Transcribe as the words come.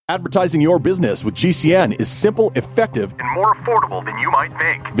Advertising your business with GCN is simple, effective, and more affordable than you might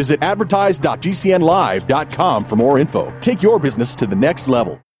think. Visit advertise.gcnlive.com for more info. Take your business to the next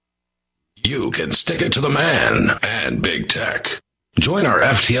level. You can stick it to the man and big tech. Join our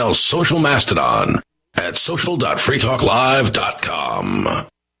FTL social mastodon at social.freetalklive.com.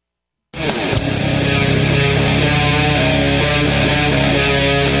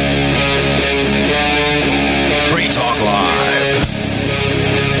 Free Talk Live.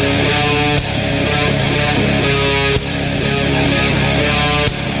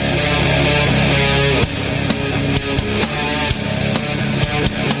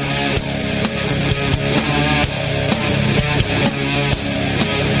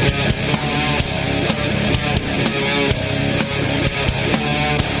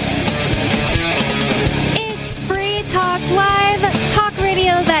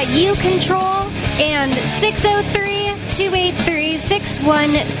 That you control, and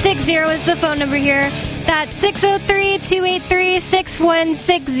 603-283-6160 is the phone number here. That's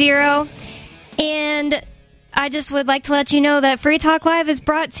 603-283-6160. And I just would like to let you know that Free Talk Live is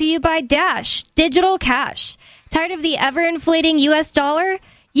brought to you by Dash Digital Cash. Tired of the ever-inflating U.S. dollar?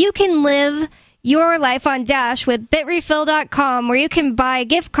 You can live your life on Dash with bitrefill.com, where you can buy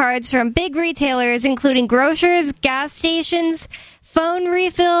gift cards from big retailers, including grocers, gas stations, phone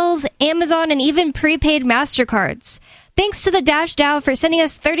refills, Amazon, and even prepaid MasterCards. Thanks to the Dash DAO for sending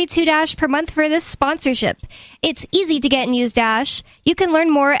us 32 Dash per month for this sponsorship. It's easy to get and use Dash. You can learn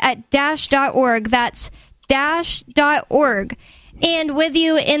more at dash.org. That's dash.org. And with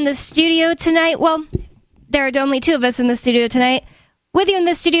you in the studio tonight, well, there are only two of us in the studio tonight. With you in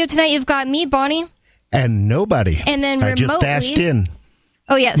the studio tonight, you've got me, Bonnie. And nobody. And then remotely, I just dashed in.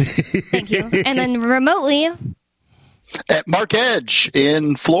 Oh, yes. Thank you. And then remotely, at Mark Edge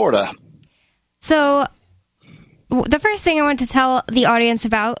in Florida. So the first thing I want to tell the audience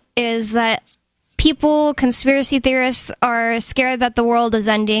about is that people, conspiracy theorists, are scared that the world is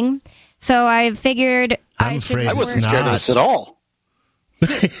ending. So I figured I wasn't scared of this at all.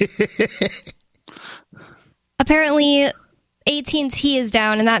 Apparently, AT&T is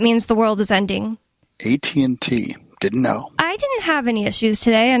down, and that means the world is ending. AT&T. Didn't know. I didn't have any issues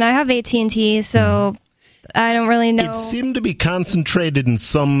today, and I have AT&T, so I don't really know. It seemed to be concentrated in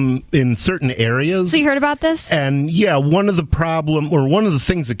certain areas. So you heard about this? And yeah, one of the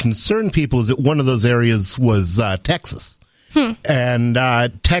things that concerned people is that one of those areas was Texas. And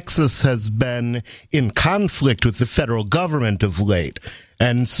Texas has been in conflict with the federal government of late.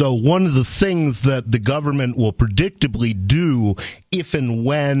 And so one of the things that the government will predictably do if and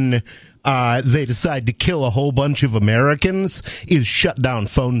when they decide to kill a whole bunch of Americans is shut down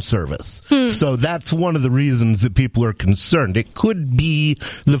phone service. So that's one of the reasons that people are concerned. It could be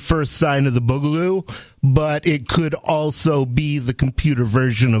the first sign of the boogaloo, but it could also be the computer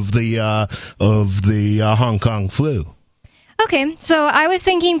version of the Hong Kong flu. Okay, so I was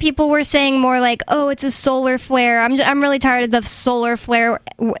thinking people were saying more like, "Oh, it's a solar flare." I'm really tired of the solar flare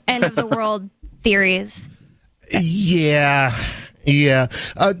end of the world theories. Yeah.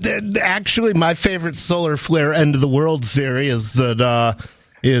 Actually, my favorite solar flare end of the world theory is that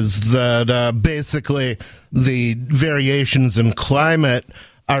basically the variations in climate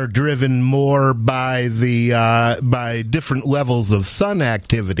are driven more by by different levels of sun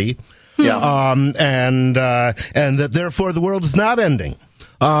activity. Yeah. And that therefore the world is not ending.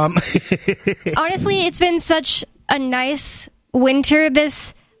 Honestly, it's been such a nice winter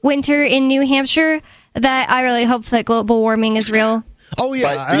this winter in New Hampshire that I really hope that global warming is real. Oh,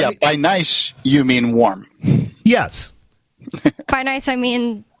 yeah. By nice, you mean warm. Yes. By nice, I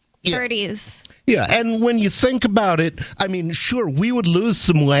mean 30s. Yeah, and when you think about it, I mean, sure, we would lose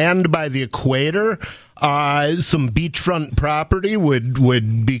some land by the equator. Some beachfront property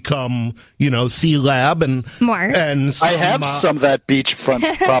would become, sea lab and more. And I have some of that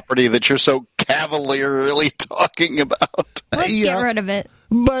beachfront property that you're so cavalierly talking about. Let's get rid of it.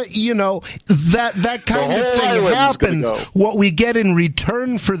 But, that kind of thing happens. What we get in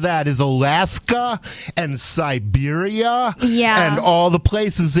return for that is Alaska and Siberia and all the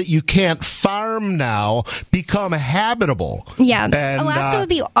places that you can't farm now become habitable. Yeah, and, Alaska would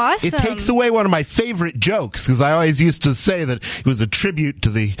be awesome. It takes away one of my favorite jokes, because I always used to say that it was a tribute to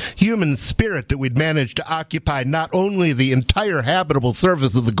the human spirit that we'd managed to occupy not only the entire habitable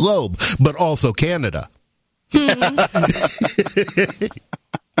surface of the globe, but also Canada.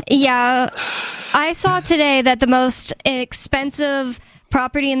 Yeah, I saw today that the most expensive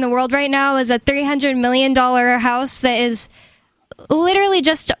property in the world right now is a $300 million house that is literally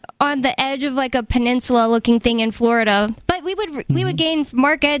just on the edge of like a peninsula looking thing in Florida. But we would gain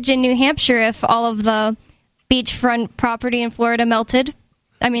Mark Edge in New Hampshire if all of the beachfront property in Florida melted.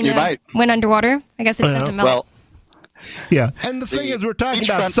 I mean, You might. went underwater. I guess it doesn't melt. Well, Yeah, and the thing is, we're talking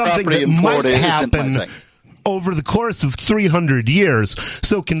about beachfront something property that in might Florida isn't my happen thing. over the course of 300 years.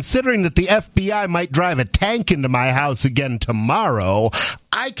 So considering that the FBI might drive a tank into my house again tomorrow,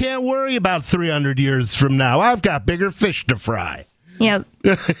 I can't worry about 300 years from now. I've got bigger fish to fry. Yep.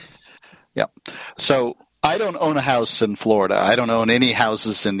 Yeah. So I don't own a house in Florida. I don't own any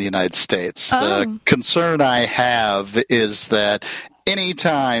houses in the United States. The concern I have is that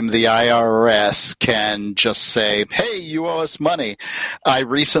anytime the IRS can just say, hey, you owe us money. I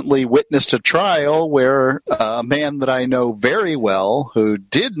recently witnessed a trial where a man that I know very well who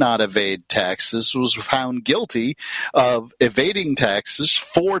did not evade taxes was found guilty of evading taxes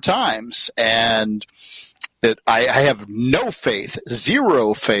 4 times. And I have no faith,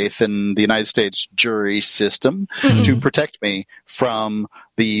 zero faith in the United States jury system to protect me from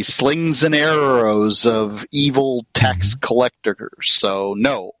the slings and arrows of evil tax collectors. So,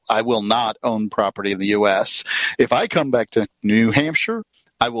 no, I will not own property in the U.S. If I come back to New Hampshire,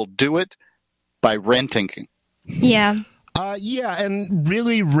 I will do it by renting. Yeah. Yeah, and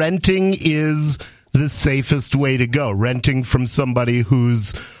really renting is the safest way to go. Renting from somebody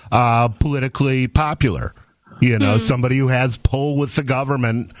who's politically popular. You know, somebody who has pull with the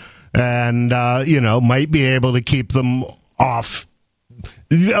government and, might be able to keep them off,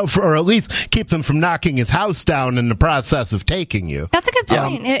 or at least keep them from knocking his house down in the process of taking you. That's a good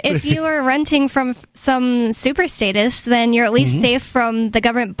point. If you are renting from some super status, then you're at least safe from the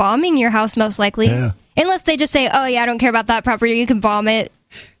government bombing your house, most likely. Yeah. Unless they just say, oh, yeah, I don't care about that property. You can bomb it.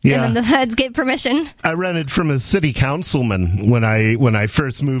 Yeah. And then the feds get permission. I rented from a city councilman when I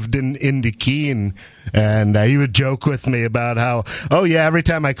first moved into Keene, and he would joke with me about how, oh yeah, every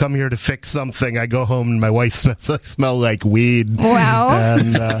time I come here to fix something, I go home and my wife says I smell like weed. Wow.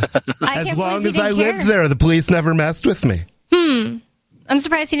 And I as can't long believe as you I didn't lived care. there, the police never messed with me. I'm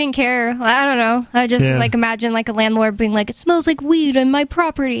surprised he didn't care. I don't know. I just imagine a landlord being like, it smells like weed on my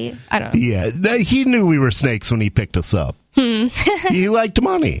property. I don't know. Yeah, he knew we were snakes when he picked us up. He liked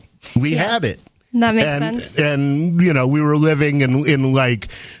money. We had it. That makes sense. And, we were living in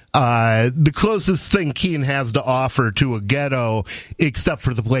the closest thing Keene has to offer to a ghetto, except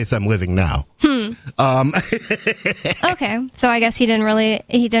for the place I'm living now. Okay. So I guess he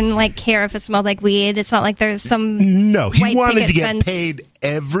didn't care if it smelled like weed. It's not like there's some No, he white wanted picket to get fence. paid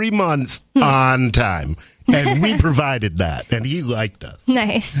every month on time. And we provided that, and he liked us.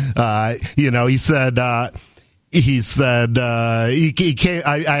 Nice. He said he came.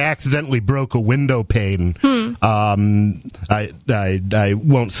 I accidentally broke a window pane. I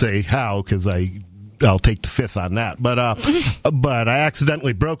won't say how because I'll take the fifth on that. But I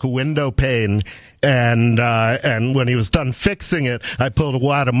accidentally broke a window pane, and when he was done fixing it, I pulled a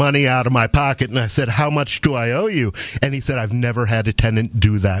wad of money out of my pocket and I said, "How much do I owe you?" And he said, "I've never had a tenant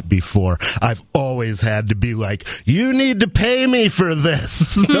do that before. I've always had to be like, you need to pay me for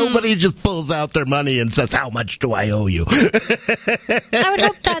this." Nobody just pulls out their money and says, "How much do I owe you?" I would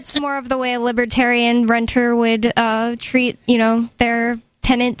hope that's more of the way a libertarian renter would treat, their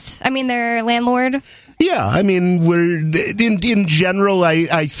tenant. Their landlord. Yeah, I mean, we're in general.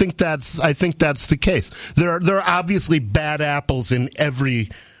 I think that's the case. There are obviously bad apples in every.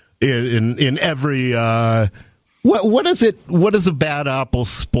 What is it? What does a bad apple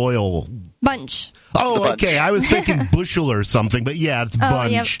spoil? Bunch. Oh, bunch. okay. I was thinking bushel or something, but yeah, it's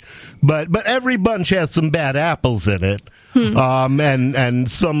bunch. Yep. But every bunch has some bad apples in it, and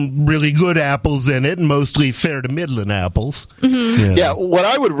some really good apples in it, and mostly fair to middling apples. Yeah, what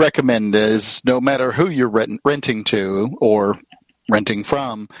I would recommend is no matter who you're renting to or renting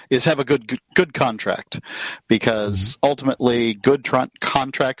from is have a good contract, because ultimately good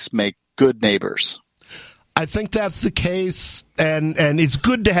contracts make good neighbors. I think that's the case, and it's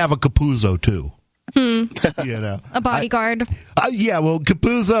good to have a Capuzzo too. A bodyguard. Yeah, well,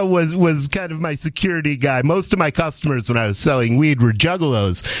 Capuzzo was kind of my security guy. Most of my customers when I was selling weed were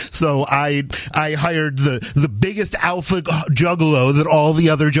juggalos, so I hired the biggest alpha juggalo that all the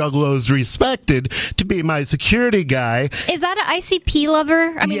other juggalos respected to be my security guy. Is that an ICP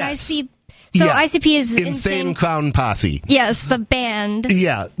lover? Yes. So Yeah. ICP is Insane Clown Posse. Yes, the band.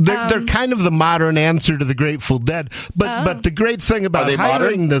 Yeah, they're kind of the modern answer to the Grateful Dead. But the great thing about they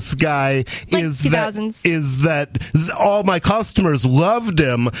hiring this guy is 2000s. that all my customers loved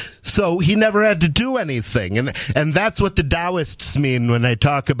him, so he never had to do anything. And that's what the Taoists mean when they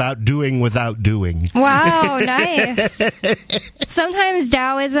talk about doing without doing. Wow, nice. Sometimes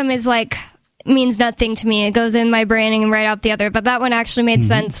Taoism is means nothing to me. It goes in my brain and right out the other. But that one actually made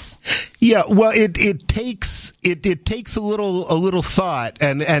sense. Yeah, well, it takes a little thought,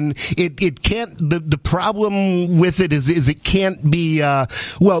 and it can't. The problem with it is it can't be.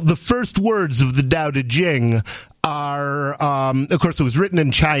 The first words of the Tao Te Ching are, of course, it was written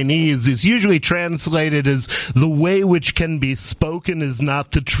in Chinese, is usually translated as "the way which can be spoken is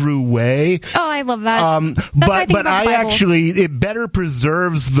not the true way." Oh, I love that. But I actually, it better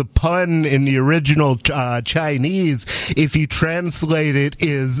preserves the pun in the original Chinese if you translate it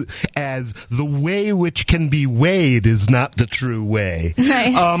as "the way which can be weighed is not the true way."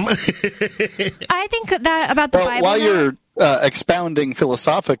 Nice. I think that about the Bible. While you're expounding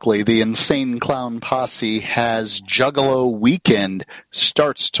philosophically, the Insane Clown Posse has Juggalo Weekend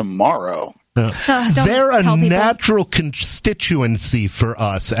starts tomorrow. They're a natural constituency for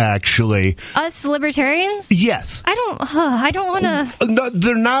us, actually. Us libertarians? Yes. I don't want to. No,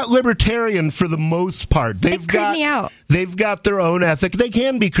 they're not libertarian for the most part. They creep me out. They've got their own ethic. They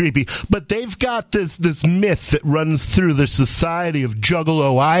can be creepy, but they've got this myth that runs through the society of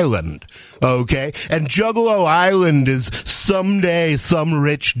Juggalo Island. Okay, and Juggalo Island is someday some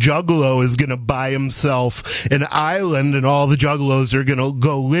rich juggalo is going to buy himself an island, and all the juggalos are going to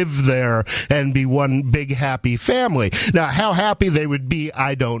go live there and be one big happy family. Now, how happy they would be,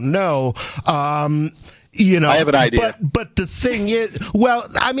 I don't know. I have an idea. But the thing is, well,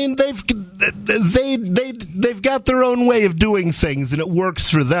 I mean, they've got their own way of doing things, and it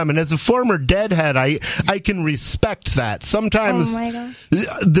works for them. And as a former deadhead, I can respect that. Sometimes,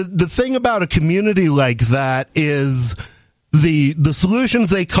 the thing about a community like that is the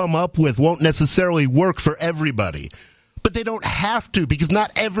solutions they come up with won't necessarily work for everybody. But they don't have to, because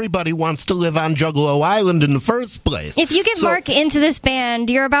not everybody wants to live on Juggalo Island in the first place. If you get Mark into this band,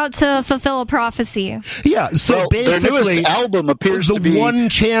 you're about to fulfill a prophecy. Yeah, so basically, their newest album appears to be one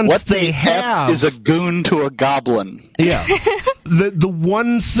chance what they have is a goon to a goblin. Yeah, the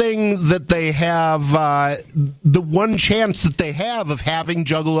one thing that they have, the one chance that they have of having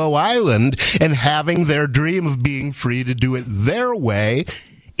Juggalo Island and having their dream of being free to do it their way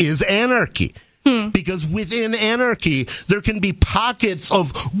is anarchy. Because within anarchy, there can be pockets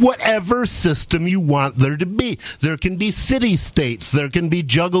of whatever system you want there to be. There can be city-states. There can be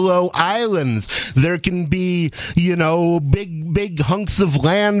Juggalo Islands. There can be, big hunks of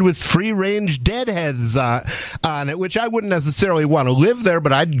land with free-range deadheads on it, which I wouldn't necessarily want to live there,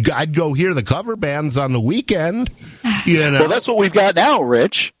 but I'd go hear the cover bands on the weekend. Well, that's what we've got now,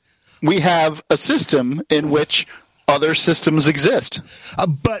 Rich. We have a system in which other systems exist.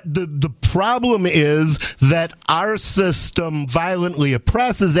 But the problem is that our system violently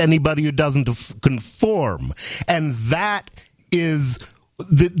oppresses anybody who doesn't conform. And that is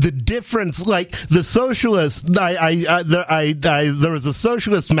the difference. Like the socialists, there was a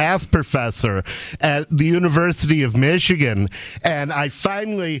socialist math professor at the University of Michigan, and I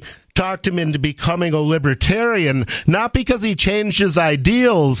finally talked him into becoming a libertarian, not because he changed his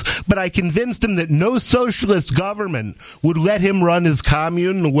ideals, but I convinced him that no socialist government would let him run his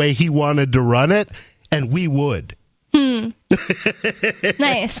commune the way he wanted to run it, and we would.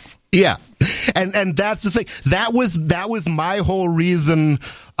 Nice. Yeah. And that's the thing. That was my whole reason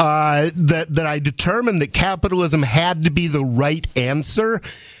that I determined that capitalism had to be the right answer,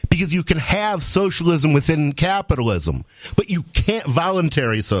 because you can have socialism within capitalism, but you can't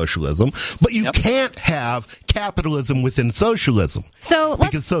voluntary socialism, but you can't have capitalism within socialism.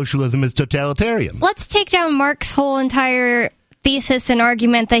 Because socialism is totalitarian. Let's take down Mark's whole entire thesis and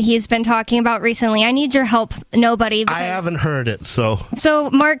argument that he's been talking about recently. I need your help, nobody. I haven't heard it, so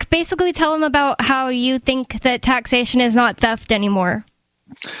Mark, basically tell him about how you think that taxation is not theft anymore.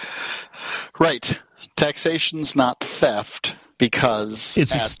 Right. Taxation's not theft because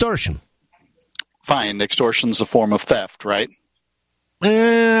it's extortion. Fine, extortion's a form of theft, right?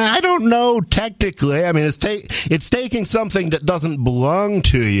 I don't know technically. I mean, it's taking something that doesn't belong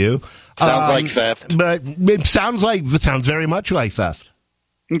to you. Sounds like theft. But it sounds very much like theft.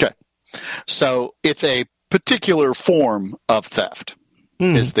 Okay. So it's a particular form of theft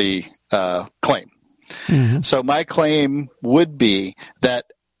is the claim. Mm-hmm. So my claim would be that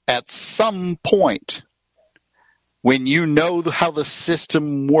at some point, when you know how the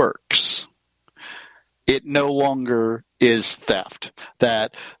system works, it no longer is theft.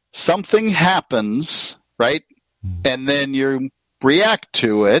 That something happens, right? And then you react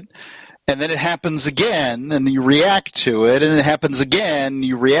to it, and then it happens again, and you react to it, and it happens again,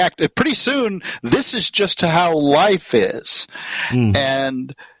 you react. Pretty soon, this is just how life is.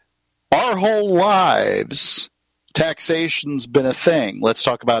 And our whole lives, taxation's been a thing. Let's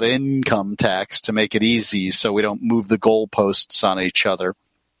talk about income tax to make it easy so we don't move the goalposts on each other.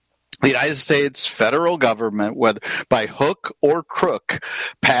 the United States federal government, whether by hook or crook,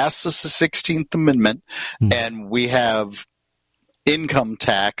 passes the 16th Amendment, and we have income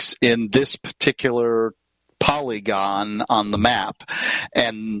tax in this particular polygon on the map.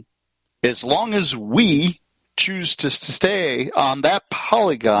 And as long as we choose to stay on that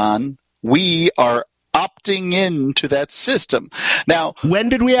polygon, we are opting into that system. Now, when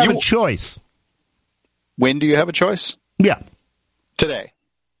did we have a choice? When do you have a choice? Yeah. Today.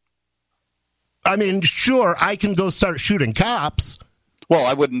 I mean, sure, I can go start shooting cops. Well,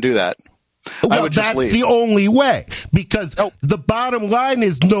 I wouldn't do that. Well, I would just that's leave. the only way, because the bottom line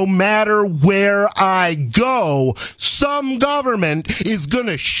is no matter where I go, some government is going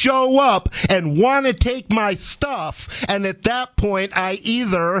to show up and want to take my stuff, and at that point, I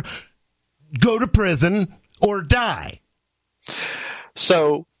either go to prison or die.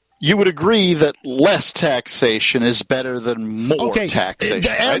 So you would agree that less taxation is better than more taxation,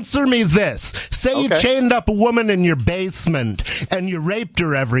 right? Answer me this. Say you chained up a woman in your basement and you raped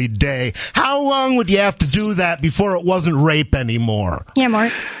her every day. How long would you have to do that before it wasn't rape anymore? Yeah,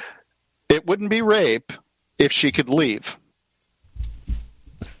 Mark. It wouldn't be rape if she could leave.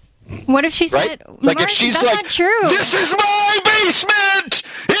 What if she said, right? Like Mark, if she's that's like, not true. "This is my basement!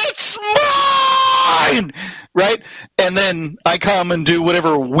 It's mine!" Right? And then I come and do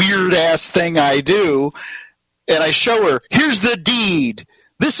whatever weird-ass thing I do, and I show her, "Here's the deed.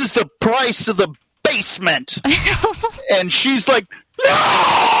 This is the price of the basement." And she's like,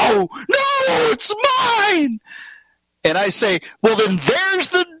 "No! No, it's mine!" And I say, "Well, then there's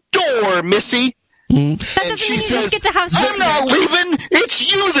the door, Missy." That doesn't mean you just get to have sex. "I'm not leaving.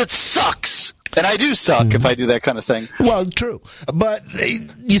 It's you that sucks." And I do suck if I do that kind of thing. Well, true. But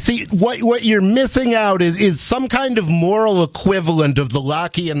you see, what you're missing out is some kind of moral equivalent of the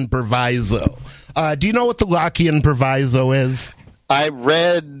Lockean proviso. Do you know what the Lockean proviso is? I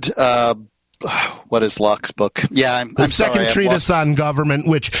read, what is Locke's book? Yeah, I'm the sorry. second treatise on government,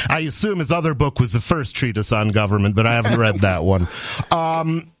 which I assume his other book was the first treatise on government, but I haven't read that one.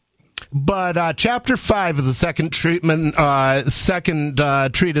 But chapter 5 of the second treatise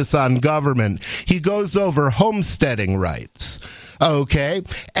on government, he goes over homesteading rights. Okay,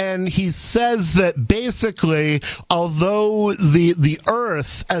 and he says that basically, although the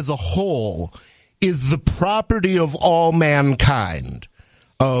earth as a whole is the property of all mankind,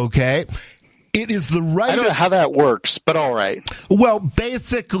 okay, it is the right. I don't know how that works, but all right. Well,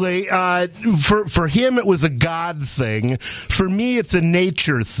 basically, for him, it was a God thing. For me, it's a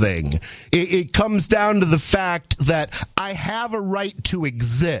nature thing. It comes down to the fact that I have a right to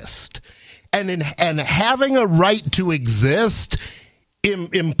exist, and having a right to exist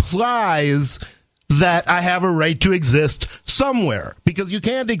implies that I have a right to exist somewhere, because you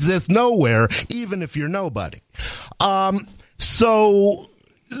can't exist nowhere, even if you're nobody. And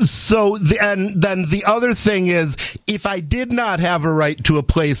then the other thing is, if I did not have a right to a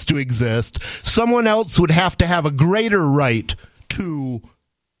place to exist, someone else would have to have a greater right to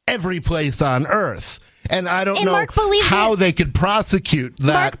every place on Earth. And I don't know how they could prosecute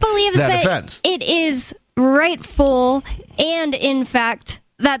that, Mark believes that offense. It is rightful and, in fact,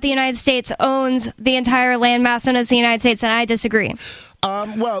 that the United States owns the entire landmass known as the United States, and I disagree.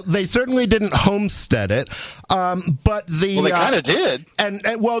 Well, they certainly didn't homestead it, but they kind of did. And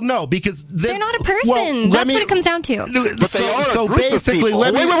well, no, because they're not a person. That's what it comes down to. But they are a group basically, of people.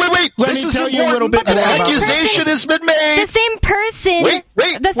 let me tell you a little bit more about about an accusation has been made. The same person,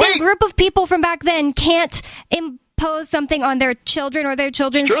 the same group of people from back then can't impose something on their children or their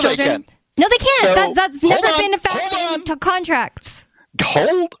children's children. They can. No, they can't. So, that's never been a fact to contracts.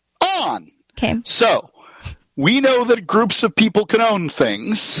 Hold on. Okay. So, we know that groups of people can own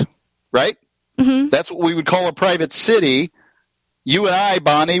things, right? Mm-hmm. That's what we would call a private city. You and I,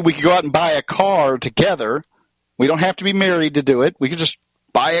 Bonnie, we could go out and buy a car together. We don't have to be married to do it. We could just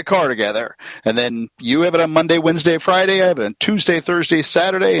buy a car together. And then you have it on Monday, Wednesday, Friday. I have it on Tuesday, Thursday,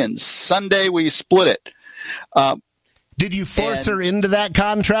 Saturday, and Sunday we split it. Did you force her into that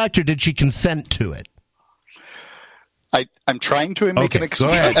contract, or did she consent to it? I'm trying to make an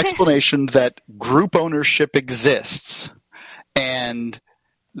explanation that group ownership exists. And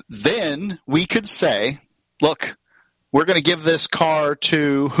then we could say, look, we're going to give this car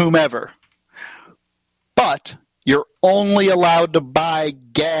to whomever. But you're only allowed to buy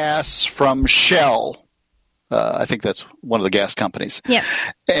gas from Shell. I think that's one of the gas companies. Yeah.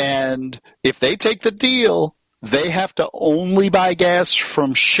 And if they take the deal, they have to only buy gas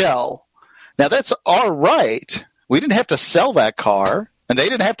from Shell. Now, that's our right. We didn't have to sell that car, and they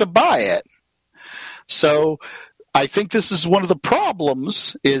didn't have to buy it. So I think this is one of the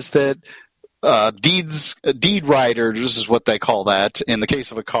problems, is that deed riders is what they call that. In the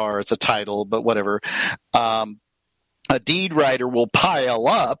case of a car, it's a title, but whatever. A deed rider will pile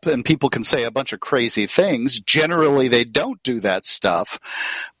up, and people can say a bunch of crazy things. Generally, they don't do that stuff,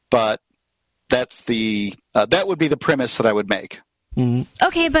 but that's that would be the premise that I would make. Mm-hmm.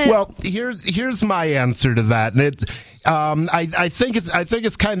 Okay, but here's my answer to that, and I think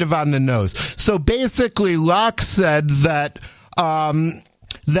it's kind of on the nose. So basically, Locke said that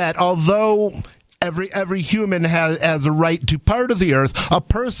although every human has a right to part of the earth, a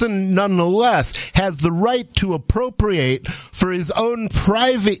person nonetheless has the right to appropriate for his own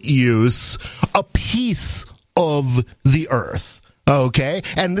private use a piece of the earth. Okay,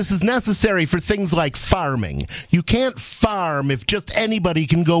 and this is necessary for things like farming. You can't farm if just anybody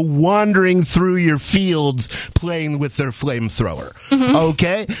can go wandering through your fields playing with their flamethrower. Mm-hmm.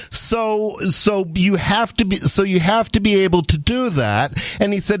 Okay, so you have to be able to do that.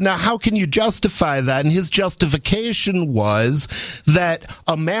 And he said, now how can you justify that? And his justification was that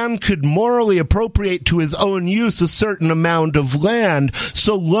a man could morally appropriate to his own use a certain amount of land,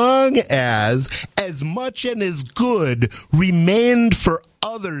 so long as much and as good remained for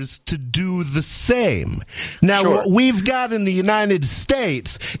others to do the same. Now, sure. What we've got in the United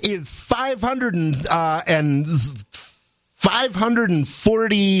States is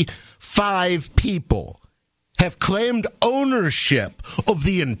 545 people have claimed ownership of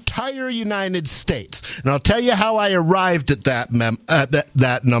the entire United States. And I'll tell you how I arrived at that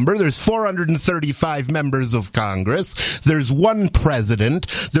number. There's 435 members of Congress. There's one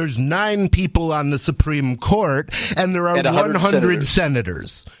president. There's 9 people on the Supreme Court. And there are 100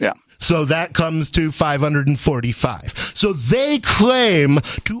 senators. Yeah. So that comes to 545. So they claim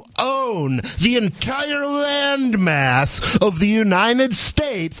to own the entire landmass of the United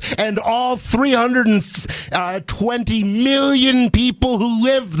States and all 320 million people who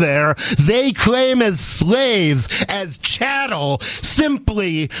live there. They claim as slaves, as chattel,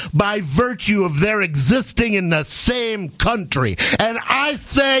 simply by virtue of their existing in the same country. And I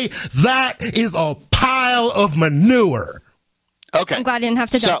say that is a pile of manure. Okay. I'm glad I didn't have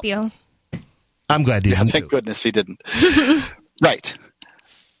to dump you. I'm glad you didn't. Thank goodness he didn't. Right.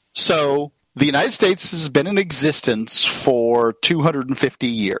 So the United States has been in existence for 250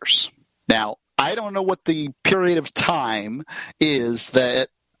 years. Now, I don't know what the period of time is that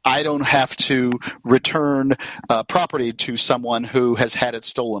I don't have to return property to someone who has had it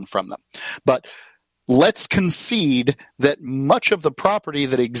stolen from them. But let's concede that much of the property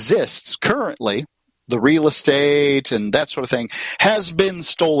that exists currently, the real estate and that sort of thing, has been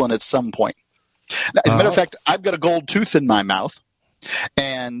stolen at some point. Now, as a matter of fact, I've got a gold tooth in my mouth,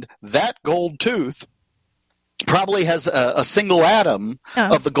 and that gold tooth probably has a single atom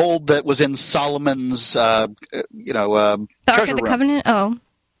of the gold that was in Solomon's, the Ark of the Covenant? Oh.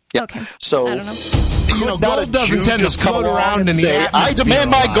 Yeah. Okay. So, I don't know. Gold doesn't tend to float around in the atmosphere. I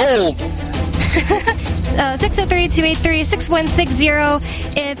demand my gold.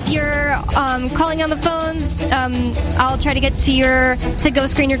 603-283-6160. If you're calling on the phones, I'll try to get to go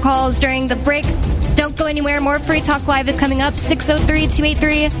screen your calls during the break. Don't go anywhere. More Free Talk Live is coming up.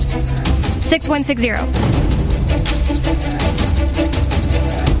 603-283-6160.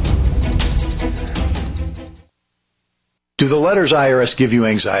 Do the letters IRS give you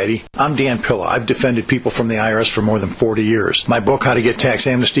anxiety? I'm Dan Pilla. I've defended people from the IRS for more than 40 years. My book, How to Get Tax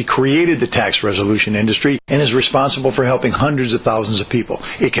Amnesty, created the tax resolution industry and is responsible for helping hundreds of thousands of people.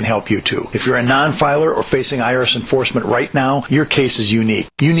 It can help you too. If you're a non-filer or facing IRS enforcement right now, your case is unique.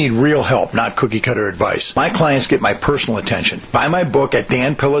 You need real help, not cookie-cutter advice. My clients get my personal attention. Buy my book at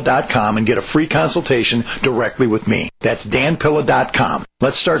danpilla.com and get a free consultation directly with me. That's danpilla.com.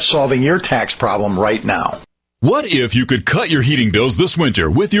 Let's start solving your tax problem right now. What if you could cut your heating bills this winter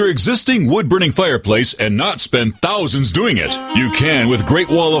with your existing wood-burning fireplace and not spend thousands doing it? You can with Great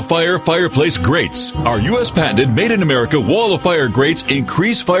Wall of Fire fireplace grates. Our U.S. patented made-in-America Wall of Fire grates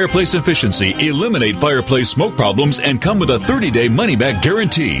increase fireplace efficiency, eliminate fireplace smoke problems, and come with a 30-day money-back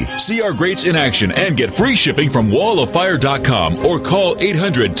guarantee. See our grates in action and get free shipping from walloffire.com or call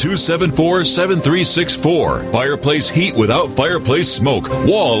 800-274-7364. Fireplace heat without fireplace smoke.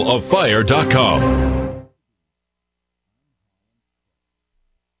 walloffire.com.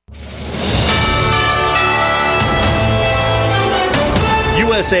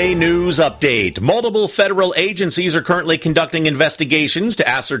 USA News Update. Multiple federal agencies are currently conducting investigations to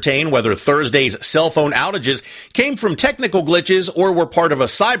ascertain whether Thursday's cell phone outages came from technical glitches or were part of a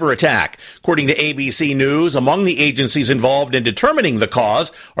cyber attack. According to ABC News, among the agencies involved in determining the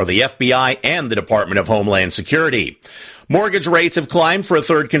cause are the FBI and the Department of Homeland Security. Mortgage rates have climbed for a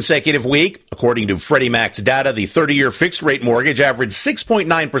third consecutive week. According to Freddie Mac's data, the 30-year fixed-rate mortgage averaged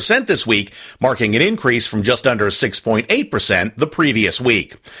 6.9% this week, marking an increase from just under 6.8% the previous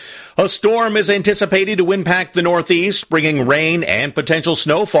week. A storm is anticipated to impact the Northeast, bringing rain and potential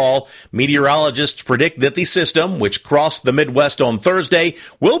snowfall. Meteorologists predict that the system, which crossed the Midwest on Thursday,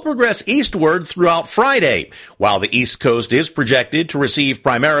 will progress eastward throughout Friday. While the East Coast is projected to receive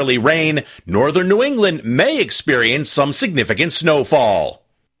primarily rain, northern New England may experience some significant snowfall.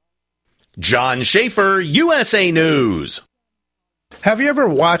 John Schaefer, USA News. Have you ever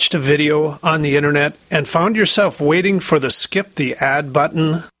watched a video on the internet and found yourself waiting for the skip the ad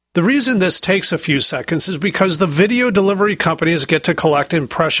button? The reason this takes a few seconds is because the video delivery companies get to collect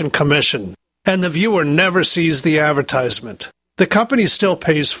impression commission, and the viewer never sees the advertisement. The company still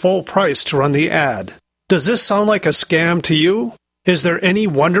pays full price to run the ad. Does this sound like a scam to you? Is there any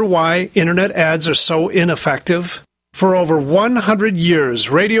wonder why internet ads are so ineffective? For over 100 years,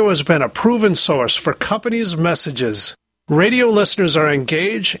 radio has been a proven source for companies' messages. Radio listeners are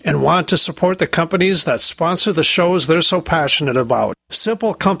engaged and want to support the companies that sponsor the shows they're so passionate about.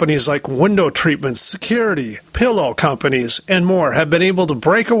 Simple companies like window treatments, security, pillow companies, and more have been able to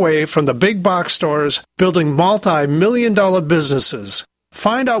break away from the big box stores, building multi-million-dollar businesses.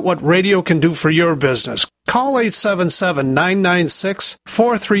 Find out what radio can do for your business. Call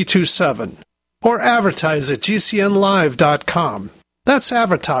 877-996-4327 or advertise at gcnlive.com. That's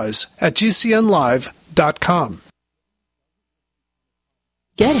advertise at gcnlive.com.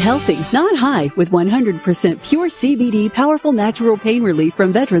 Get healthy, not high, with 100% pure CBD powerful natural pain relief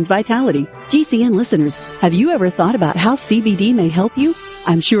from Veterans Vitality. GCN listeners, have you ever thought about how CBD may help you?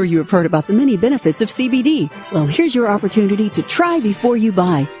 I'm sure you have heard about the many benefits of CBD. Well, here's your opportunity to try before you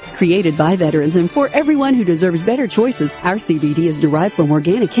buy. Created by veterans and for everyone who deserves better choices, our CBD is derived from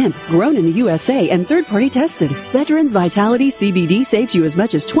organic hemp, grown in the USA and third-party tested. Veterans Vitality CBD saves you as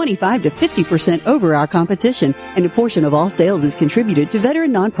much as 25 to 50% over our competition, and a portion of all sales is contributed to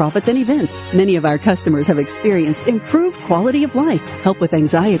veteran nonprofits and events. Many of our customers have experienced improved quality of life, help with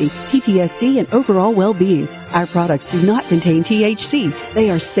anxiety, PTSD, and overall well-being. Our products do not contain THC. They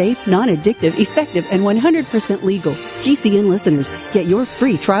are safe, non-addictive, effective, and 100% legal. GCN listeners, get your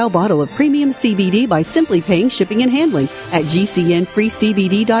free trial bottle of premium CBD by simply paying shipping and handling at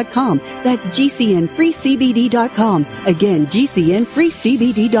GCNFreeCBD.com. That's GCNFreeCBD.com. Again,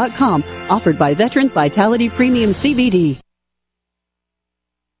 GCNFreeCBD.com. Offered by Veterans Vitality Premium CBD.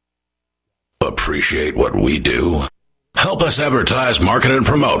 Appreciate what we do? Help us advertise, market, and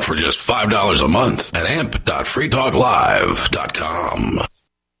promote for just $5 a month at amp.freetalklive.com.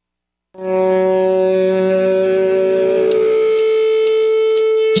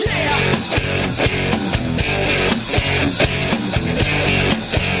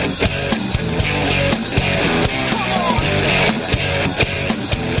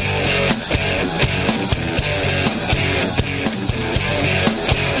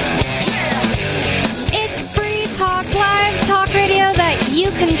 You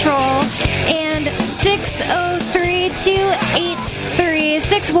control, and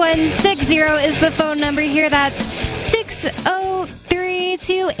 603-283-6160 is the phone number here. That's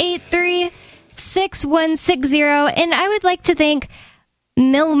 603-283-6160. And I would like to thank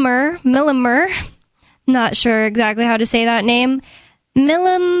Millimer, not sure exactly how to say that name.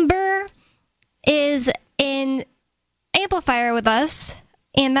 Millimer is an amplifier with us,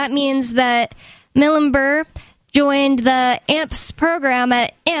 and that means that Millimer joined the AMPS program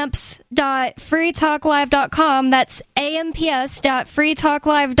at amps.freetalklive.com. That's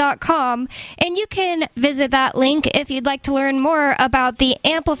amps.freetalklive.com. And you can visit that link if you'd like to learn more about the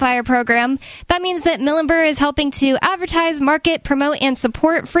Amplifier program. That means that Millenberg is helping to advertise, market, promote, and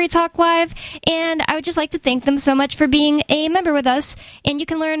support Free Talk Live. And I would just like to thank them so much for being a member with us. And you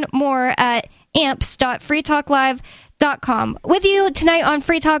can learn more at amps.freetalklive.com. With you tonight on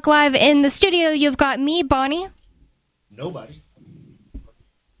Free Talk Live in the studio, you've got me, Bonnie. Nobody.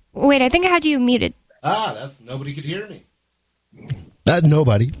 Wait, I think I had you muted. That's nobody could hear me.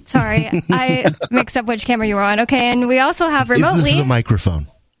 Nobody. Sorry, I mixed up which camera you were on. Okay, and we also have remotely. This is a microphone.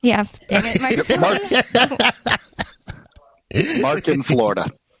 Yeah, damn it, microphone. Mark in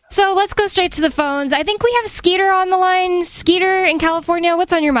Florida. So let's go straight to the phones. I think we have Skeeter on the line. Skeeter in California,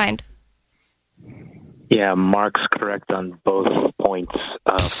 what's on your mind? Yeah, Mark's correct on both points. points.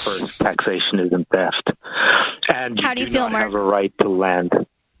 First, taxation isn't theft. And how do you feel, Mark? Have a right to land.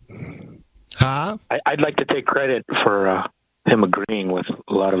 Huh? I'd like to take credit for him agreeing with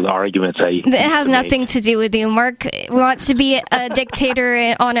a lot of the arguments It has nothing to do with you. Mark wants to be a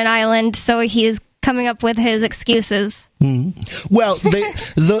dictator on an island, so he's coming up with his excuses. Mm-hmm. Well, the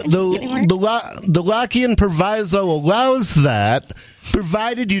Lockean proviso allows that,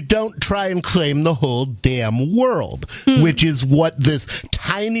 provided you don't try and claim the whole damn world, which is what this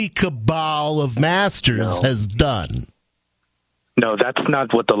tiny cabal of masters has done. No, that's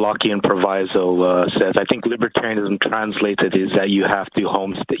not what the Lockean proviso says. I think libertarianism translated is that you have to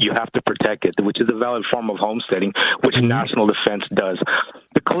you have to protect it, which is a valid form of homesteading, which national defense does.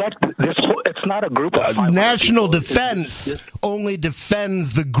 It's not a group of national defense only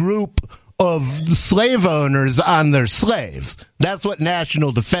defends the group of slave owners on their slaves. That's what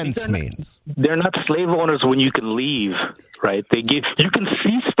national defense means. They're not slave owners when you can leave, right? You can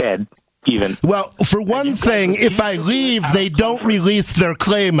seastead. Even. Well, for one thing, if I leave, they don't release their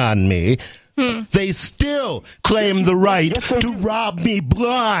claim on me. They still claim the right to rob me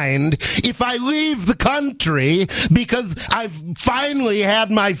blind if I leave the country because I've finally had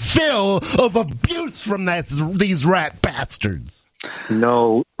my fill of abuse from these rat bastards.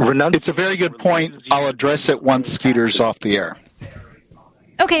 No, it's a very good point. I'll address it once Skeeter's off the air.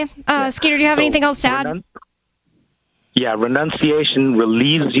 Okay. Skeeter, do you have anything else to add? Yeah, renunciation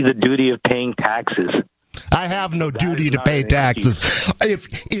relieves you the duty of paying taxes. I have no duty to pay taxes.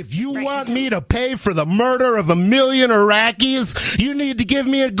 If you want me to pay for the murder of 1 million Iraqis, you need to give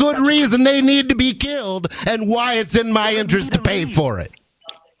me a good reason they need to be killed and why it's in my interest to pay for it.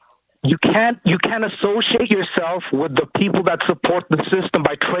 You can't associate yourself with the people that support the system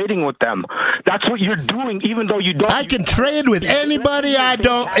by trading with them. That's what you're doing, even though you don't. I can trade with anybody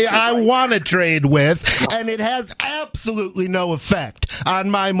I want to trade with, and it has absolutely no effect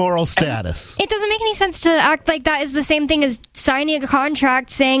on my moral status. It doesn't make any sense to act like that is the same thing as signing a contract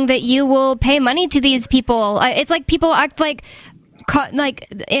saying that you will pay money to these people. It's like people act like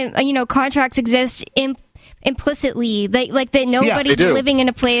contracts exist implicitly, like that nobody living in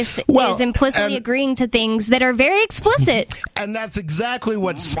a place is implicitly agreeing to things that are very explicit. And that's exactly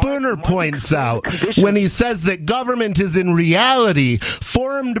what Spooner points out when he says that government is in reality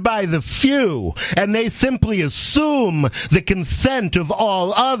formed by the few, and they simply assume the consent of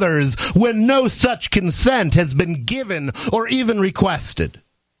all others when no such consent has been given or even requested.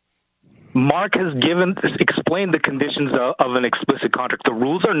 Mark has explained the conditions of an explicit contract. The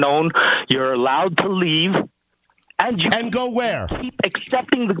rules are known. You're allowed to leave. And go where? Keep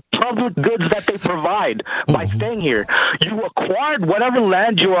accepting the public goods that they provide by staying here. You acquired whatever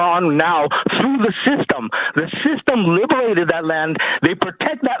land you are on now through the system. The system liberated that land. They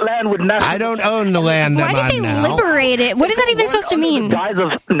protect that land with natural. I don't own the land I'm on now. Why did they liberate it? What is that even supposed to mean? The guise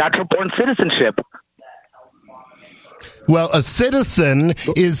of natural-born citizenship. Well, a citizen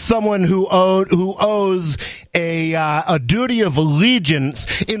is someone who owes a duty of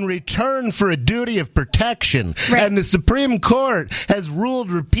allegiance in return for a duty of protection. Right. And the Supreme Court has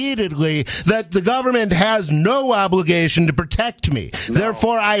ruled repeatedly that the government has no obligation to protect me. No.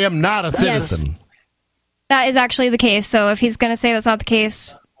 Therefore, I am not a citizen. Yes. That is actually the case. So if he's going to say that's not the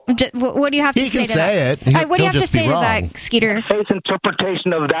case, what do you have to say to that? What do you have to say to that, Skeeter? Faith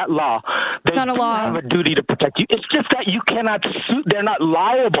interpretation of that law. It's not a law. They have a duty to protect you. It's just that you cannot sue. They're not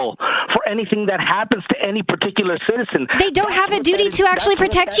liable for anything that happens to any particular citizen. They don't have a duty to actually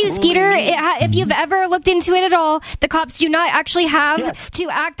protect you, Skeeter. If you've ever looked into it at all, the cops do not actually have to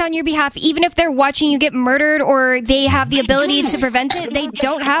act on your behalf, even if they're watching you get murdered or they have the ability to prevent it. They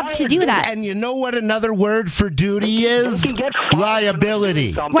don't have to do that. And you know what another word for duty is?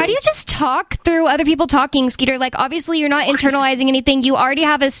 Liability. Why do you just talk through other people talking, Skeeter? Like, obviously, you're not internalizing anything. You already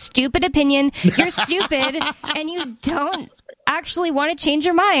have a stupid opinion. You're stupid, and you don't actually want to change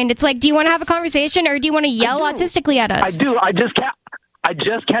your mind. It's like, do you want to have a conversation, or do you want to yell autistically at us? I do. I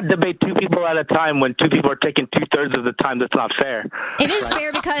just can't debate two people at a time when two people are taking 2/3 of the time. That's not fair. It is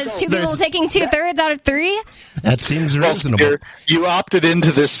fair because two people are taking 2/3 out of 3. That seems reasonable. You opted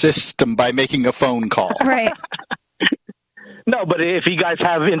into this system by making a phone call. Right. No, but if you guys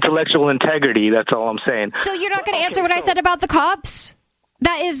have intellectual integrity, that's all I'm saying. So you're not going to answer what I said about the cops?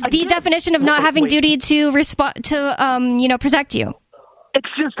 That is the definition of not having duty to protect you.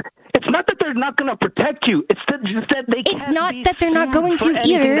 It's not that they're not going to protect you. It's just that they can't. It's not that they're not going to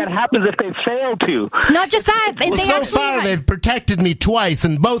either. That happens if they fail to. Not just that. Well, so far they've protected me twice,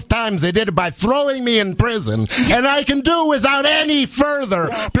 and both times they did it by throwing me in prison. And I can do without any further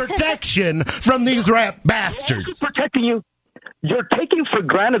protection from these rat bastards. Protecting you. you're taking for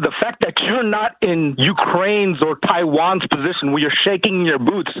granted the fact that you're not in Ukraine's or Taiwan's position where you're shaking in your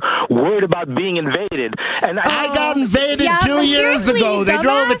boots, worried about being invaded. And I got invaded 2 years ago. They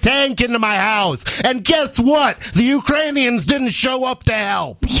drove a tank into my house. And guess what? The Ukrainians didn't show up to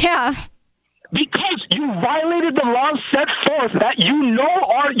help. Yeah. Because you violated the laws set forth that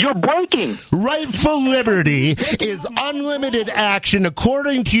you're breaking. Rightful liberty is unlimited action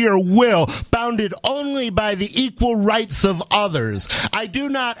according to your will, bounded only by the equal rights of others. I do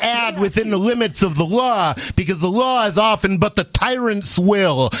not add within the limits of the law, because the law is often but the tyrant's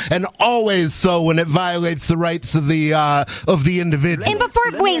will, and always so when it violates the rights of the individual. And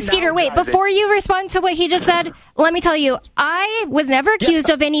before you respond to what he just said, let me tell you, I was never accused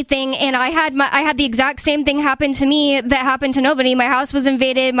of anything, and I had the exact same thing happen to me that happened to nobody. My house was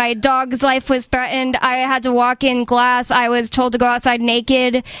invaded. My dog's life was threatened. I had to walk in glass. I was told to go outside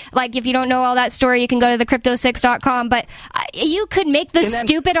naked. Like, if you don't know all that story, you can go to thecrypto6.com. But you could make the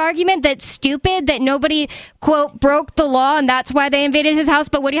stupid argument that nobody, quote, broke the law, and that's why they invaded his house.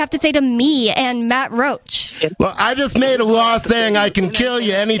 But what do you have to say to me and Matt Roach? Well, I just made a law saying I can kill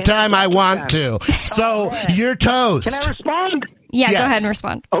you anytime I want to. So you're toast. Can I respond? Yeah, yes. Go ahead and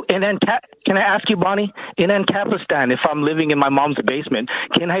respond. Oh, and then can I ask you, Bonnie? In Ancapistan, if I'm living in my mom's basement,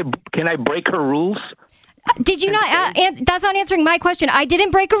 can I break her rules? Did you not? That's not answering my question. I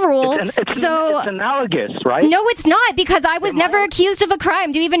didn't break a rule. It's analogous, right? No, it's not, because I was never accused of a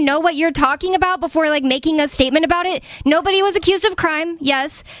crime. Do you even know what you're talking about before making a statement about it? Nobody was accused of crime.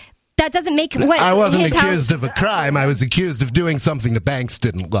 Yes. That doesn't make what I wasn't accused of a crime. I was accused of doing something the banks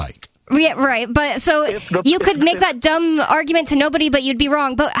didn't like. Yeah, right. But so you could make that dumb argument to nobody, but you'd be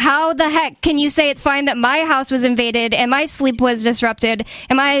wrong. But how the heck can you say it's fine that my house was invaded and my sleep was disrupted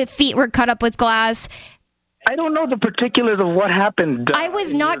and my feet were cut up with glass? I don't know the particulars of what happened. I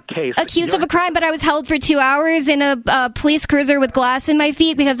was not accused of a crime, but I was held for 2 hours in a police cruiser with glass in my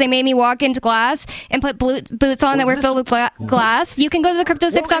feet because they made me walk into glass and put boots on that were filled with glass. You can go to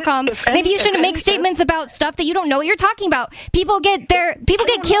thecrypto6.com. Maybe you shouldn't make statements about stuff that you don't know what you're talking about. People get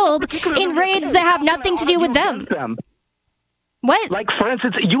killed in raids that have nothing to do with them. What? Like, for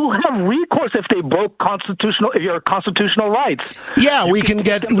instance, you have recourse if they broke your constitutional rights. Yeah, we can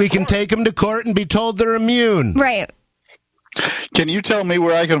take them to court and be told they're immune. Right. Can you tell me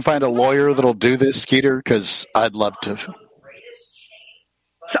where I can find a lawyer that'll do this, Skeeter? Because I'd love to. So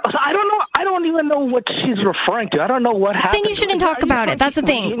I don't know. I don't even know what she's referring to. I don't know what happened. Then you shouldn't talk about it. That's the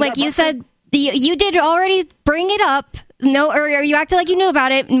thing. Like you said, you did already bring it up. No, or you acted like you knew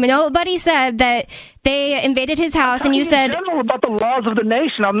about it. Nobody said that they invaded his house, and you said... in general about the laws of the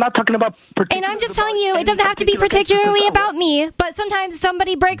nation. I'm not talking about... And I'm just telling you, it doesn't have to be particularly about me, but sometimes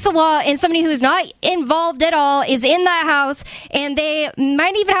somebody breaks a law, and somebody who's not involved at all is in that house, and they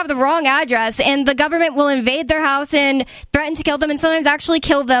might even have the wrong address, and the government will invade their house and threaten to kill them, and sometimes actually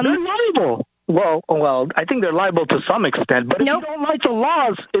kill them. They're liable. Well, I think they're liable to some extent, but if you don't like the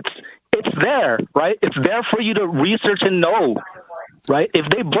laws, it's there, right? It's there for you to research and know, right? If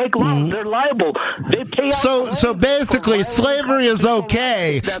they break laws, they're liable. They pay out. So basically, slavery is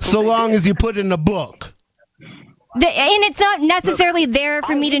okay so long as you put it in a book. And it's not necessarily there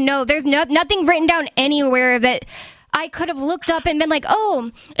for me to know. There's nothing written down anywhere that I could have looked up and been like,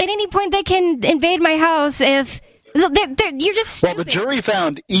 oh, at any point they can invade my house if... You're just stupid. Well, the jury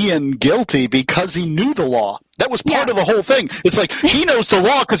found Ian guilty because he knew the law. That was part of the whole thing. It's like he knows the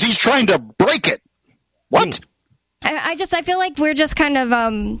law because he's trying to break it. What? I feel like we're just kind of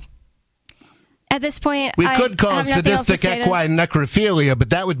at this point. We could call it sadistic equine necrophilia,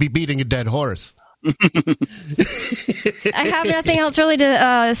 but that would be beating a dead horse. I have nothing else really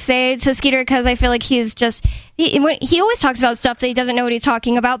to say to Skeeter because I feel like he's just he always talks about stuff that he doesn't know what he's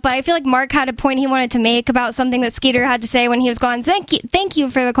talking about, but I feel like Mark had a point he wanted to make about something that Skeeter had to say when he was gone. Thank you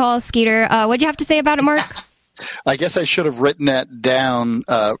for the call, Skeeter. What'd you have to say about it, Mark? I guess I should have written that down,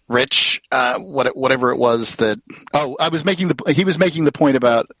 Rich. Whatever it was that. Oh, he was making the point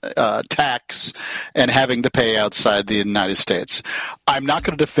about tax and having to pay outside the United States. I'm not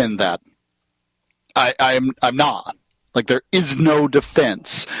going to defend that. I'm not. Like, there is no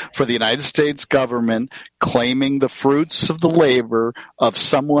defense for the United States government claiming the fruits of the labor of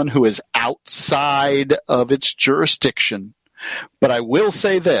someone who is outside of its jurisdiction. But I will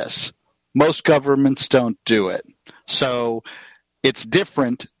say this. Most governments don't do it. So it's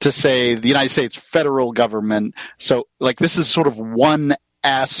different to say the United States federal government. So, like, this is sort of one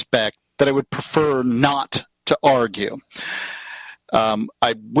aspect that I would prefer not to argue.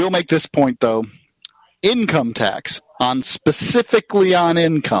 I will make this point, though. Income tax, specifically on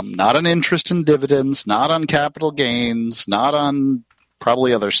income, not on interest and dividends, not on capital gains, not on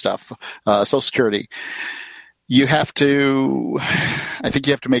probably other stuff, Social Security. you have to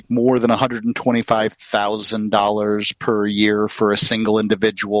make more than $125,000 per year for a single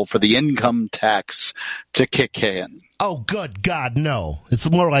individual for the income tax to kick in. Oh, good God, no. It's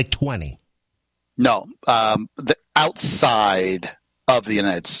more like 20. No, outside of the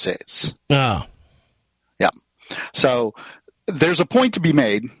United States. Oh. Yeah. So there's a point to be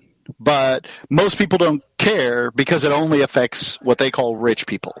made, but most people don't care because it only affects what they call rich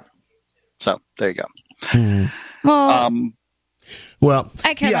people. So there you go. Well,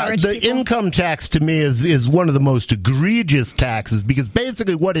 I care about rich the people. income tax to me is one of the most egregious taxes, because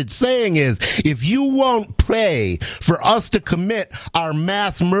basically what it's saying is if you won't pay for us to commit our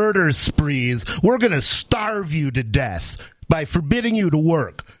mass murder sprees, we're going to starve you to death by forbidding you to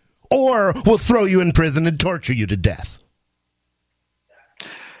work, or we'll throw you in prison and torture you to death.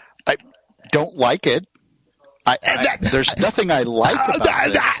 I don't like it. There's nothing I like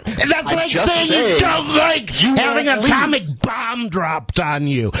about this. That's like saying you don't like having an atomic bomb dropped on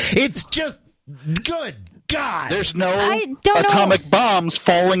you. It's just, good God. There's no atomic bombs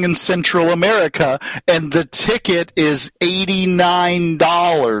falling in Central America, and the ticket is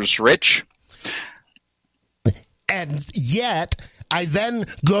 $89, Rich. And yet, I then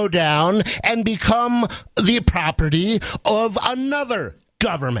go down and become the property of another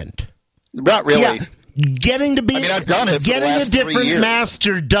government. Not really. Yeah. Getting to be, I've done it for getting the last a different 3 years.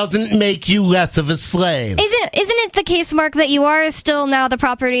 master doesn't make you less of a slave. Isn't it the case, Mark, that you are still now the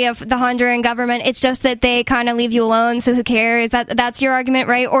property of the Honduran government? It's just that they kind of leave you alone, so who cares? That's your argument,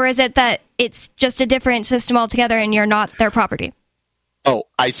 right? Or is it that it's just a different system altogether and you're not their property? Oh,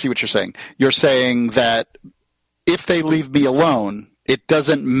 I see what you're saying. You're saying that if they leave me alone, it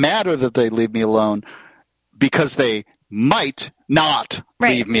doesn't matter that they leave me alone because they might not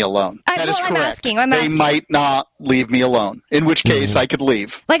leave me alone. That is correct. I'm asking. They might not leave me alone, in which case I could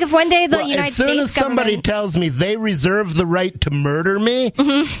leave. Like if one day the United States as soon as somebody government... tells me they reserve the right to murder me,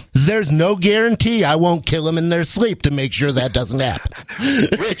 there's no guarantee I won't kill them in their sleep to make sure that doesn't happen.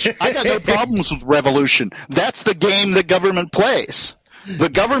 Rich, I got no problems with revolution. That's the game the government plays. The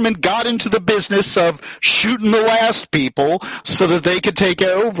government got into the business of shooting the last people so that they could take it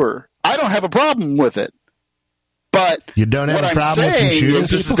over. I don't have a problem with it. But you don't have what a problem I'm saying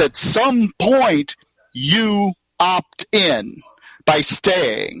with is that at some point you opt in by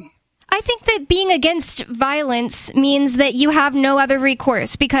staying. I think that being against violence means that you have no other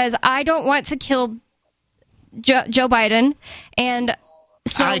recourse, because I don't want to kill Joe Biden, and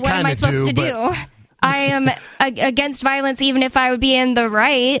so what am I supposed to do? I am against violence, even if I would be in the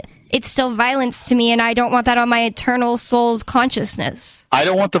right. It's still violence to me, and I don't want that on my eternal soul's consciousness. I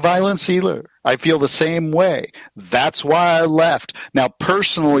don't want the violence either. I feel the same way. That's why I left. Now,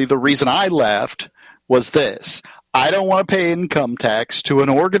 personally, the reason I left was this. I don't want to pay income tax to an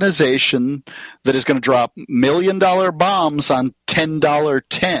organization that is going to drop $1 million bombs on $10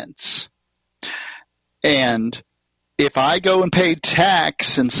 tents. And if I go and pay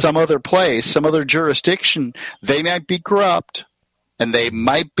tax in some other place, some other jurisdiction, they might be corrupt. And they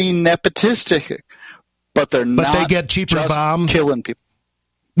might be nepotistic, but they're not. They get cheaper just bombs, killing people.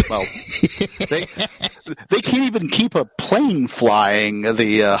 Well, they can't even keep a plane flying.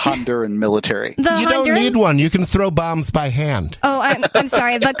 The Honduran military. You don't need one. You can throw bombs by hand. Oh, I'm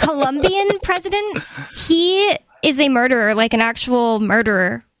sorry. The Colombian president, he is a murderer, like an actual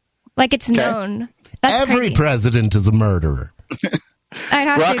murderer, like it's known. That's Every crazy. president is a murderer.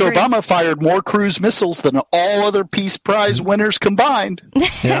 Barack Obama fired more cruise missiles than all other Peace Prize winners combined.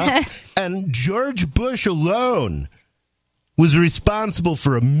 Yeah. And George Bush alone was responsible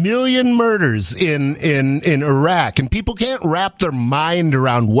for 1 million murders in Iraq, and people can't wrap their mind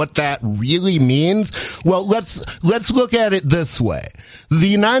around what that really means. Well, let's look at it this way. The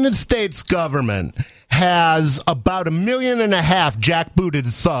United States government has about 1.5 million jackbooted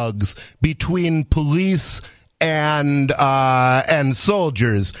thugs between police and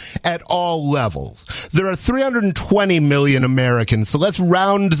soldiers at all levels. There are 320 million Americans, so let's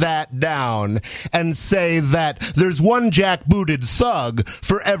round that down and say that there's one jackbooted thug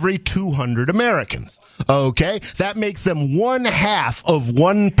for every 200 Americans. Okay? That makes them 1/2 of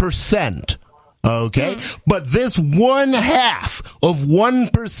 1%. Okay? But this 1/2 of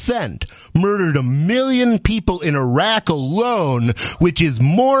 1% murdered 1 million people in Iraq alone, which is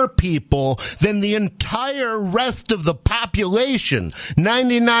more people than the entire rest of the population.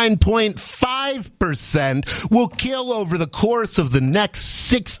 99.5% will kill over the course of the next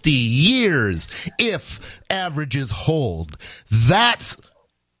 60 years if averages hold. That's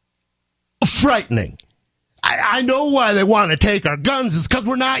frightening. I know why they want to take our guns. It's because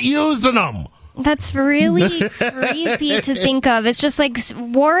we're not using them. That's really creepy to think of. It's just like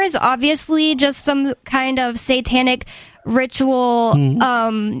war is obviously just some kind of satanic ritual.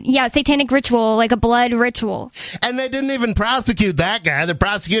 Satanic ritual, like a blood ritual. And they didn't even prosecute that guy. They're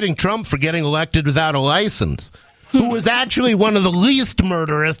prosecuting Trump for getting elected without a license, who was actually one of the least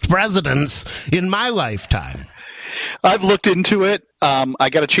murderous presidents in my lifetime. I've looked into it. I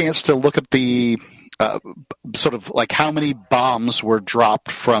got a chance to look at the sort of like how many bombs were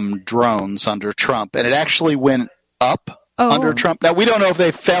dropped from drones under Trump, and it actually went up under Trump. Now, we don't know if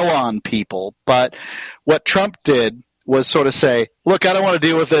they fell on people, but what Trump did was sort of say, look, I don't want to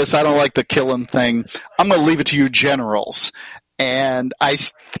deal with this. I don't like the killing thing. I'm going to leave it to you generals. And I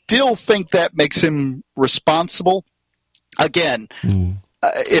still think that makes him responsible. Again,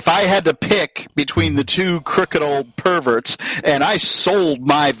 if I had to pick between the two crooked old perverts, and I sold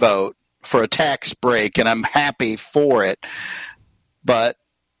my vote for a tax break, and I'm happy for it, but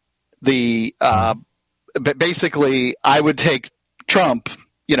basically I would take Trump,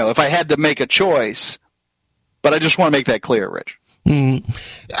 if I had to make a choice. But I just want to make that clear, Rich.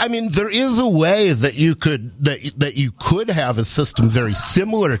 I mean, there is a way that you could that you could have a system very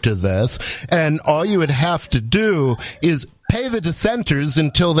similar to this, and all you would have to do is pay the dissenters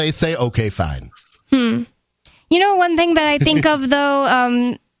until they say, okay, fine. One thing that I think of,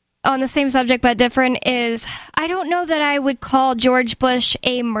 though, on the same subject but different, is I don't know that I would call George Bush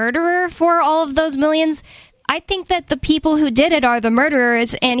a murderer for all of those millions. I think that the people who did it are the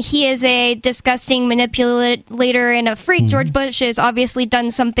murderers, and he is a disgusting manipulator and a freak. George Bush has obviously done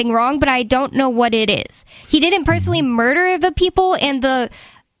something wrong, but I don't know what it is. He didn't personally murder the people, and the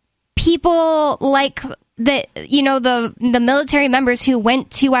people like the military members who went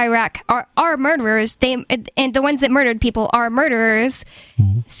to Iraq are murderers. And the ones that murdered people are murderers.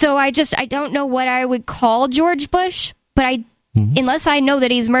 So I don't know what I would call George Bush, but unless I know that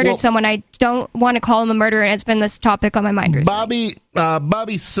he's murdered someone, I don't want to call him a murderer, and it's been this topic on my mind recently.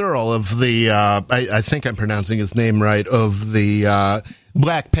 Bobby Searle of the, I think I'm pronouncing his name right, of the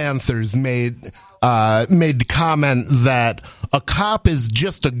Black Panthers made the comment that a cop is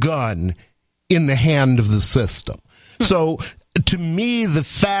just a gun in the hand of the system. So to me, the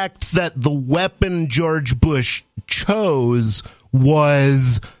fact that the weapon George Bush chose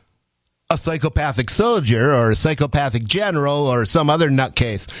was a psychopathic soldier or a psychopathic general or some other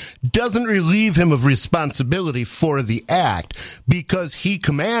nutcase doesn't relieve him of responsibility for the act, because he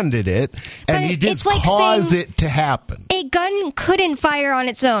commanded it and he did cause it to happen. A gun couldn't fire on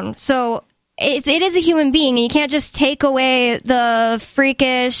its own, so it is a human being, and you can't just take away the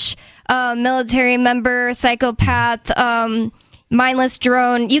freakish military member, psychopath, mindless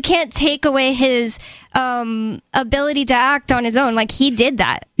drone. You can't take away his ability to act on his own. Like, he did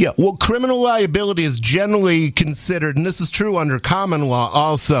that. Yeah, well, criminal liability is generally considered, and this is true under common law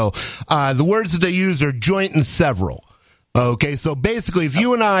also, the words that they use are joint and several. Okay, so basically, if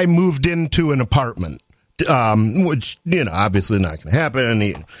you and I moved into an apartment, which, obviously not going to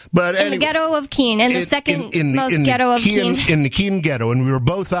happen. But in the ghetto of Keene, in the second most ghetto of Keene. In the Keene ghetto, and we were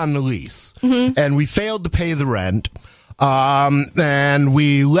both on the lease, and we failed to pay the rent. And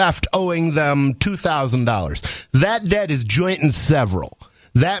we left owing them $2,000. That debt is joint and several.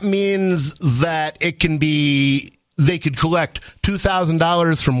 That means that they could collect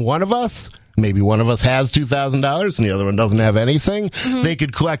 $2,000 from one of us. Maybe one of us has $2,000 and the other one doesn't have anything. They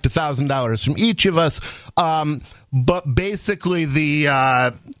could collect $1,000 from each of us. But basically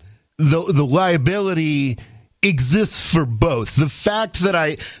the liability exists for both. The fact that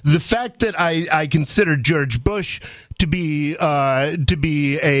I consider George Bush to be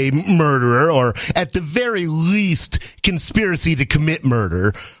a murderer, or at the very least conspiracy to commit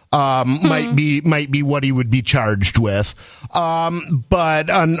murder, might be what he would be charged with. But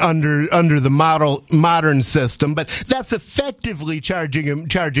under the modern system, but that's effectively charging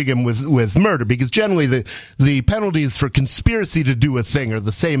him with murder, because generally the penalties for conspiracy to do a thing are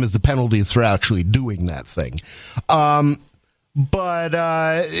the same as the penalties for actually doing that thing.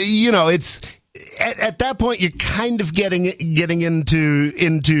 It's at that point you're kind of getting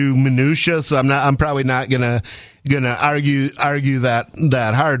into minutia. So I'm probably not gonna argue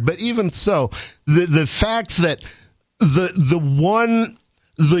that hard. But even so, the fact that the one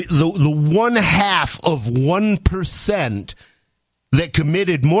half of 1% that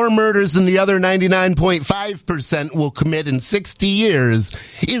committed more murders than the other 99.5% will commit in 60 years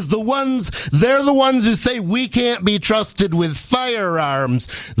they're the ones who say we can't be trusted with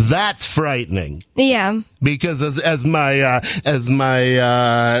firearms. That's frightening. Yeah. Because as my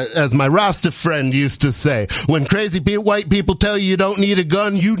Rasta friend used to say, when crazy white people tell you don't need a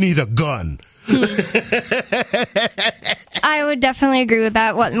gun, you need a gun. I would definitely agree with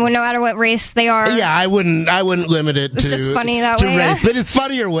that. No matter what race they are. Yeah, I wouldn't limit it it's to just funny that way, race, but it's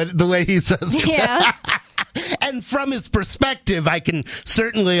funnier the way he says it. Yeah. And from his perspective, I can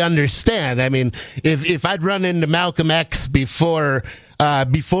certainly understand. I mean, if I'd run into Malcolm X before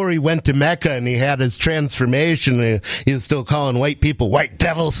he went to Mecca and he had his transformation, he was still calling white people white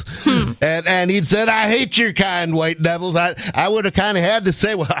devils. And he'd said, I hate your kind, white devils. I would have kind of had to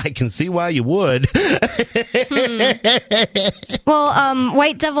say, well, I can see why you would. Well,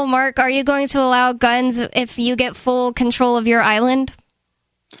 White Devil Mark, are you going to allow guns if you get full control of your island?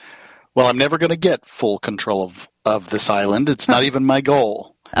 Well, I'm never going to get full control of this island. It's not even my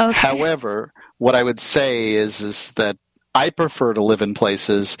goal. Okay. However, what I would say is that I prefer to live in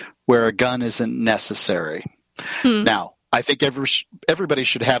places where a gun isn't necessary. Now, I think everybody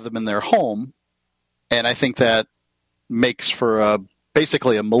should have them in their home, and I think that makes for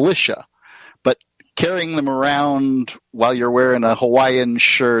basically a militia. But carrying them around while you're wearing a Hawaiian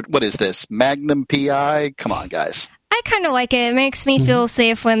shirt, what is this, Magnum PI? Come on, guys. I kind of like it. It makes me feel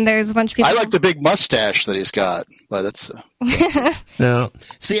safe when there's a bunch of people. I like the big mustache that he's got, but that's no.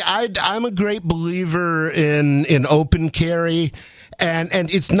 See, I'm a great believer in open carry, and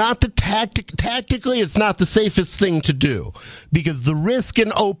it's not the tactically, it's not the safest thing to do, because the risk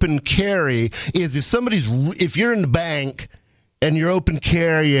in open carry is if you're in the bank and you're open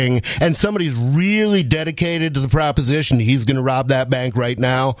carrying, and somebody's really dedicated to the proposition he's going to rob that bank right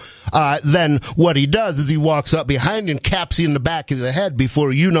now, then what he does is he walks up behind you and caps you in the back of the head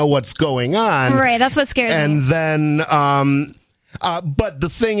before you know what's going on. Right, that's what scares me. And then, but the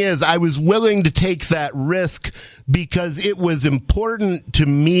thing is, I was willing to take that risk because it was important to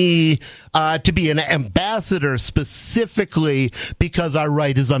me to be an ambassador, specifically because our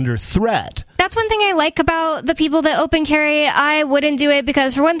right is under threat. That's one thing I like about the people that open carry. I wouldn't do it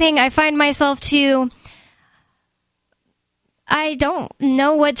because, for one thing, I find myself I don't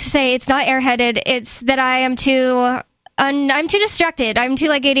know what to say. It's not airheaded. It's that I'm too distracted. I'm too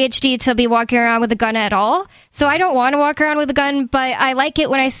like ADHD to be walking around with a gun at all. So I don't want to walk around with a gun, but I like it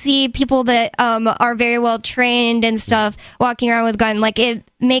when I see people that are very well trained and stuff walking around with a gun. Like, it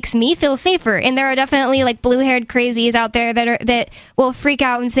makes me feel safer. And there are definitely like blue-haired crazies out there that will freak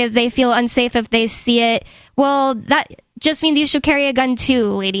out and say that they feel unsafe if they see it. Well, that just means you should carry a gun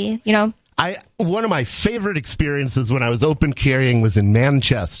too, lady, you know? One of my favorite experiences when I was open carrying was in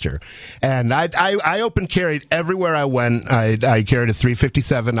Manchester, and I open carried everywhere I went. I carried a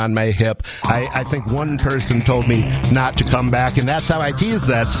 .357 on my hip. I think one person told me not to come back, and that's how I teased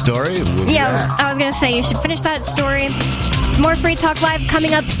that story. Yeah, I was going to say, you should finish that story. More Free Talk Live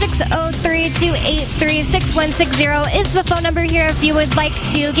coming up. 603-283-6160 is the phone number here if you would like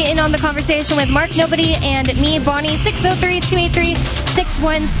to get in on the conversation with Mark Nobody and me, Bonnie.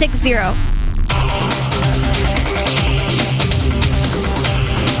 603-283-6160.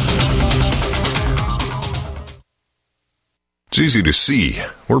 It's easy to see.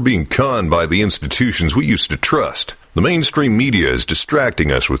 We're being conned by the institutions we used to trust. The mainstream media is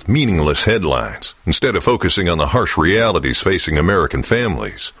distracting us with meaningless headlines instead of focusing on the harsh realities facing American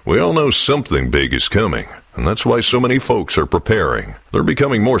families. We all know something big is coming, and that's why so many folks are preparing. They're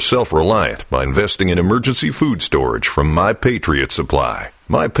becoming more self-reliant by investing in emergency food storage from My Patriot Supply.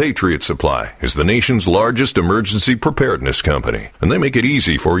 My Patriot Supply is the nation's largest emergency preparedness company, and they make it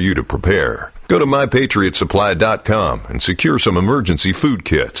easy for you to prepare. Go to MyPatriotSupply.com and secure some emergency food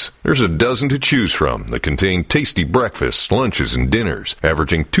kits. There's a dozen to choose from that contain tasty breakfasts, lunches, and dinners,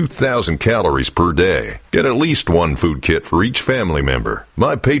 averaging 2,000 calories per day. Get at least one food kit for each family member.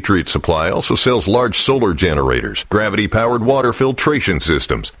 My Patriot Supply also sells large solar generators, gravity-powered water filtration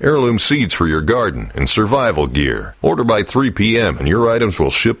systems, heirloom seeds for your garden, and survival gear. Order by 3 p.m. and your items will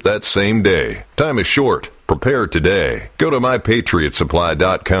ship that same day. Time is short. Prepare today. Go to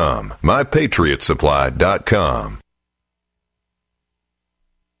MyPatriotSupply.com. MyPatriotSupply.com.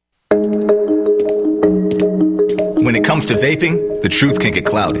 When it comes to vaping, the truth can get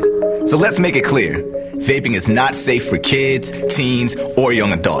clouded. So let's make it clear. Vaping is not safe for kids, teens, or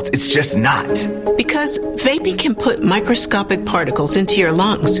young adults. It's just not. Because vaping can put microscopic particles into your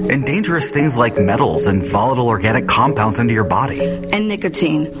lungs. And dangerous things like metals and volatile organic compounds into your body. And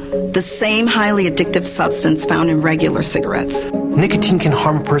nicotine, the same highly addictive substance found in regular cigarettes. Nicotine can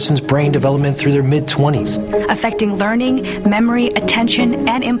harm a person's brain development through their mid-20s, affecting learning, memory, attention,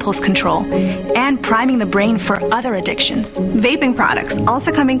 and impulse control, and priming the brain for other addictions. Vaping products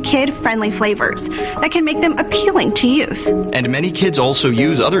also come in kid-friendly flavors that can make them appealing to youth. And many kids also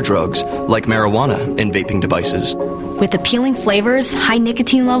use other drugs, like marijuana, in vaping devices. With appealing flavors, high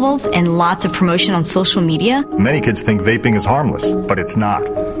nicotine levels, and lots of promotion on social media, many kids think vaping is harmless, but it's not.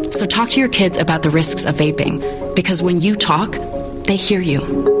 So talk to your kids about the risks of vaping, because when you talk, they hear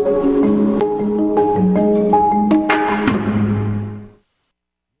you.